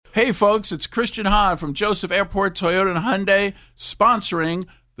Hey, folks, it's Christian Hahn from Joseph Airport Toyota and Hyundai sponsoring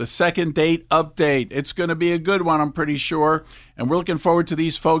the Second Date Update. It's going to be a good one, I'm pretty sure. And we're looking forward to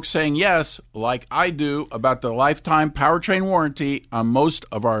these folks saying yes, like I do, about the lifetime powertrain warranty on most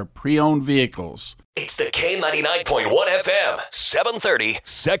of our pre-owned vehicles. It's the K99.1 FM, 730.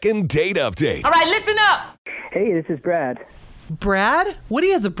 Second Date Update. All right, listen up. Hey, this is Brad. Brad? Woody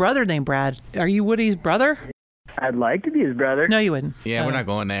has a brother named Brad. Are you Woody's brother? I'd like to be his brother. No, you wouldn't. Yeah, we're not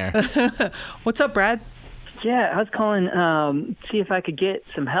going there. What's up, Brad? Yeah, I was calling see if I could get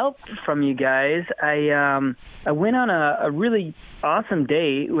some help from you guys. I went on a really awesome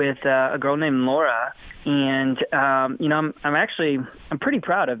date with a girl named Laura, and I'm pretty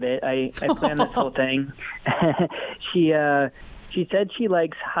proud of it. I planned this whole thing. She said she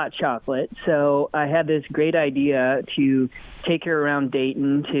likes hot chocolate, so I had this great idea to take her around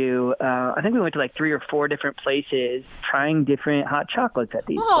Dayton to, I think we went to like 3 or 4 different places trying different hot chocolates at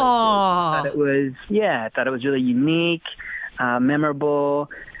these places. I thought it was really unique, memorable.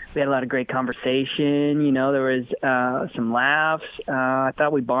 We had a lot of great conversation. You know, there was some laughs. I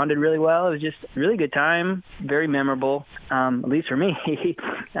thought we bonded really well. It was just a really good time, very memorable, at least for me.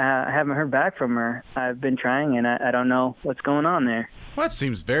 I haven't heard back from her. I've been trying, and I don't know what's going on there. Well, that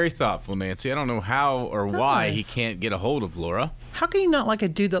seems very thoughtful, Nancy. I don't know how or why he can't get a hold of Laura. How can you not like a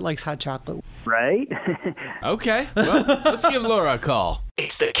dude that likes hot chocolate? Right? Okay, well, let's give Laura a call.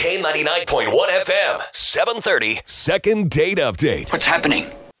 It's the K99.1 FM, 730. Second Date Update. What's happening?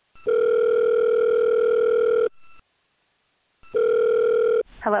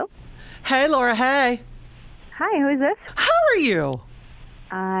 Hello? Hey, Laura, hey. Hi, who is this? How are you?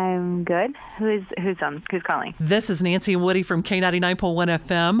 I'm good. Who's calling? This is Nancy and Woody from K99.1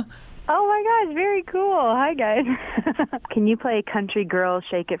 FM. Oh my gosh, very cool. Hi guys. Can you play Country Girl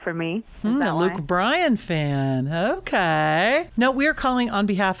Shake It For Me? A Luke Bryan fan. Okay. No, we're calling on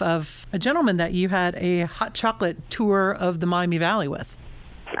behalf of a gentleman that you had a hot chocolate tour of the Miami Valley with.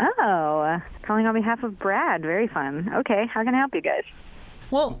 Oh, calling on behalf of Brad. Very fun. Okay, how can I help you guys?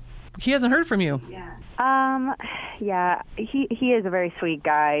 Well, he hasn't heard from you. Yeah, he is a very sweet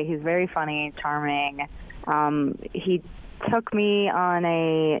guy. He's very funny, charming. He took me on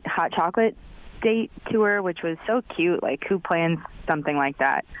a hot chocolate date tour, which was so cute. Like, who plans something like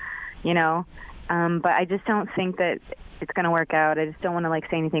that, you know? But I just don't think that it's going to work out. I just don't want to,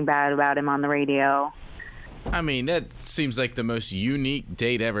 say anything bad about him on the radio. I mean, that seems like the most unique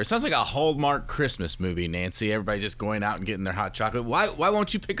date ever. It sounds like a Hallmark Christmas movie, Nancy. Everybody just going out and getting their hot chocolate. Why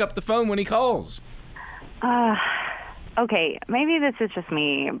won't you pick up the phone when he calls? Okay, maybe this is just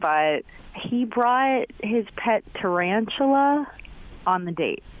me, but he brought his pet tarantula on the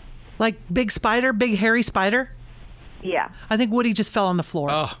date. Like big spider, big hairy spider? Yeah. I think Woody just fell on the floor.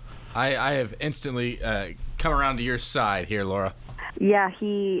 Oh, I have instantly come around to your side here, Laura. Yeah,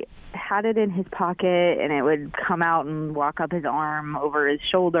 he had it in his pocket, and it would come out and walk up his arm over his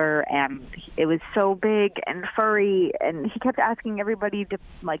shoulder, and it was so big and furry, and he kept asking everybody to,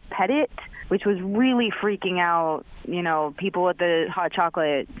 pet it, which was really freaking out, people at the hot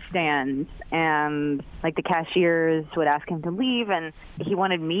chocolate stands, and, the cashiers would ask him to leave, and he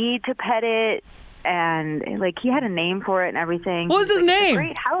wanted me to pet it, and, he had a name for it and everything. What was his name?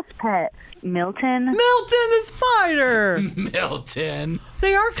 Great house pet. Milton. Milton the spider. Milton.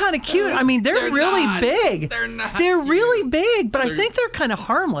 They are kind of cute. I mean, they're really big. They're not. They're cute. really big, but I think they're kind of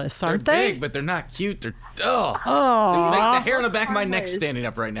harmless, aren't they? They're big, but they're not cute. They're the hair on the back of my neck standing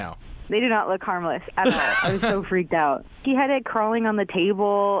up right now. They do not look harmless at all. I was so freaked out. He had it crawling on the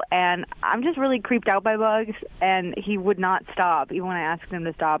table, and I'm just really creeped out by bugs, and he would not stop, even when I asked him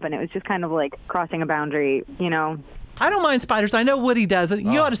to stop, and it was just kind of like crossing a boundary, I don't mind spiders. I know Woody does.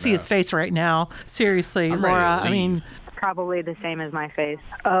 You ought to see his face right now. Seriously, Laura. I mean, probably the same as my face.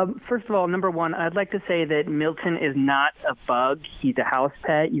 First of all, number one, I'd like to say that Milton is not a bug. He's a house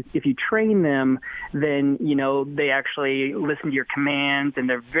pet. If you train them, then, they actually listen to your commands, and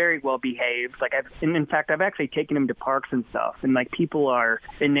they're very well behaved. In fact, I've actually taken him to parks and stuff, and, people are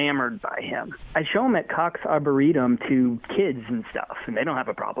enamored by him. I show him at Cox Arboretum to kids and stuff, and they don't have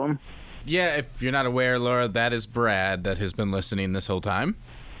a problem. Yeah, if you're not aware, Laura, that is Brad that has been listening this whole time.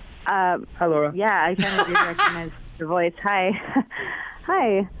 Hi, Laura. Yeah, I kind of did recognize the voice. Hi.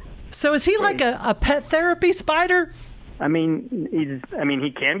 Hi. So is he like a pet therapy spider? I mean,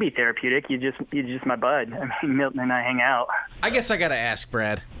 he can be therapeutic. He's just my bud. Milton and I hang out. I guess I gotta ask,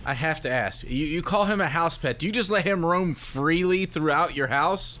 Brad. I have to ask. You call him a house pet. Do you just let him roam freely throughout your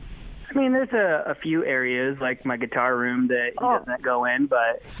house? There's a few areas, like my guitar room, that he doesn't go in,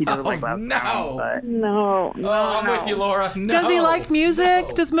 but he doesn't like loud sounds. But... No. I'm with you, Laura. No. Does he like music?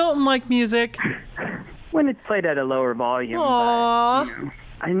 No. Does Milton like music? When it's played at a lower volume. Aww.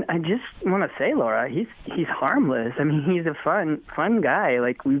 But, I just want to say, Laura, he's harmless. I mean, he's a fun guy.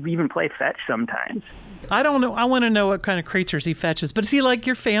 Like, we even play fetch sometimes. I don't know. I want to know what kind of creatures he fetches. But is he like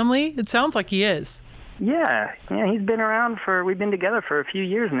your family? It sounds like he is. Yeah, he's been around we've been together for a few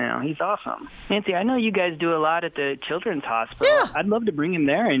years now. He's awesome. Nancy, I know you guys do a lot at the Children's Hospital. Yeah. I'd love to bring him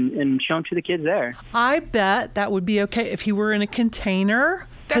there and show him to the kids there. I bet that would be okay if he were in a container.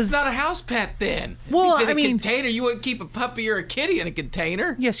 That's not a house pet then. Well, if he's in I a mean, container, you wouldn't keep a puppy or a kitty in a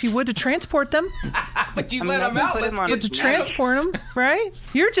container. Yes, you would to transport them. But you I let mean, them I out. can put him on But to transport them, right?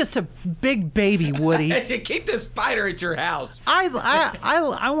 You're just a big baby, Woody. Keep the spider at your house. I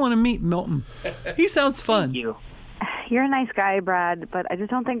want to meet Milton. He sounds fun. Thank you. You're a nice guy, Brad, but I just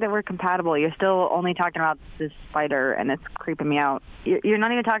don't think that we're compatible. You're still only talking about this spider, and it's creeping me out. You're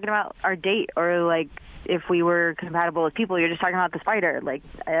not even talking about our date or, like, if we were compatible as people. You're just talking about the spider. Like,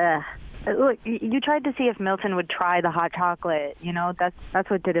 look, you tried to see if Milton would try the hot chocolate. You know, that's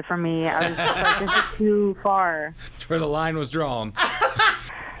what did it for me. I was just like, this is too far. That's where the line was drawn.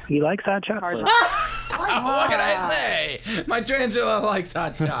 He likes hot chocolate. What can I say? My Tarantula likes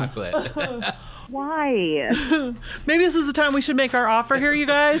hot chocolate. Why? Maybe this is the time we should make our offer here, you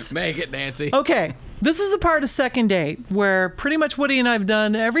guys. Make it, Nancy. Okay. This is the part of second date where pretty much Woody and I have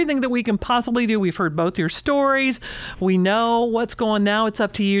done everything that we can possibly do. We've heard both your stories. We know what's going now. It's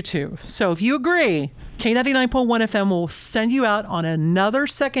up to you two. So if you agree, K99.1 FM will send you out on another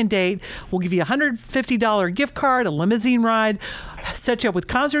second date. We'll give you a $150 gift card, a limousine ride, set you up with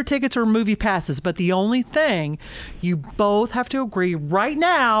concert tickets or movie passes. But the only thing, you both have to agree right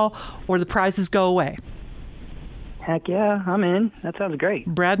now or the prizes go away. Heck yeah, I'm in. That sounds great.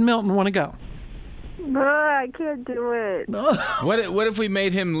 Brad and Milton want to go. I can't do it. What if we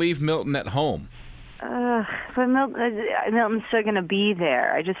made him leave Milton at home? But Milton's still going to be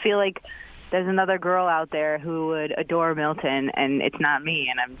there. I just feel like there's another girl out there who would adore Milton, and it's not me,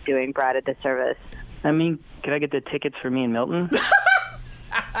 and I'm doing Brad a disservice. I mean, could I get the tickets for me and Milton?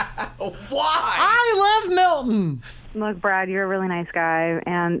 Why? I love Milton. Look, Brad, you're a really nice guy,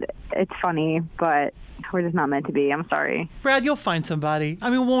 and it's funny, but we're just not meant to be. I'm sorry. Brad, you'll find somebody. I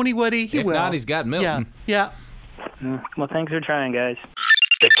mean, won't he, Woody? He If will. not, he's got Milton. Yeah. Well, thanks for trying, guys.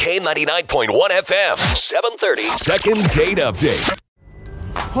 The K99.1 FM, 730. Second date update.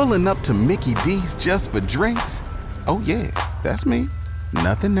 Pulling up to Mickey D's just for drinks? Oh yeah, that's me.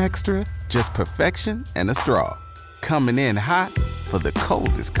 Nothing extra, just perfection and a straw. Coming in hot for the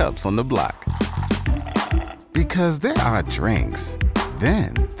coldest cups on the block. Because there are drinks.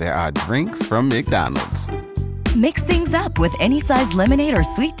 Then there are drinks from McDonald's. Mix things up with any size lemonade or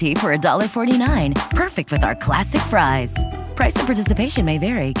sweet tea for $1.49. Perfect with our classic fries. Price and participation may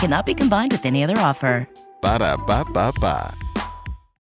vary. Cannot be combined with any other offer. Ba-da-ba-ba-ba.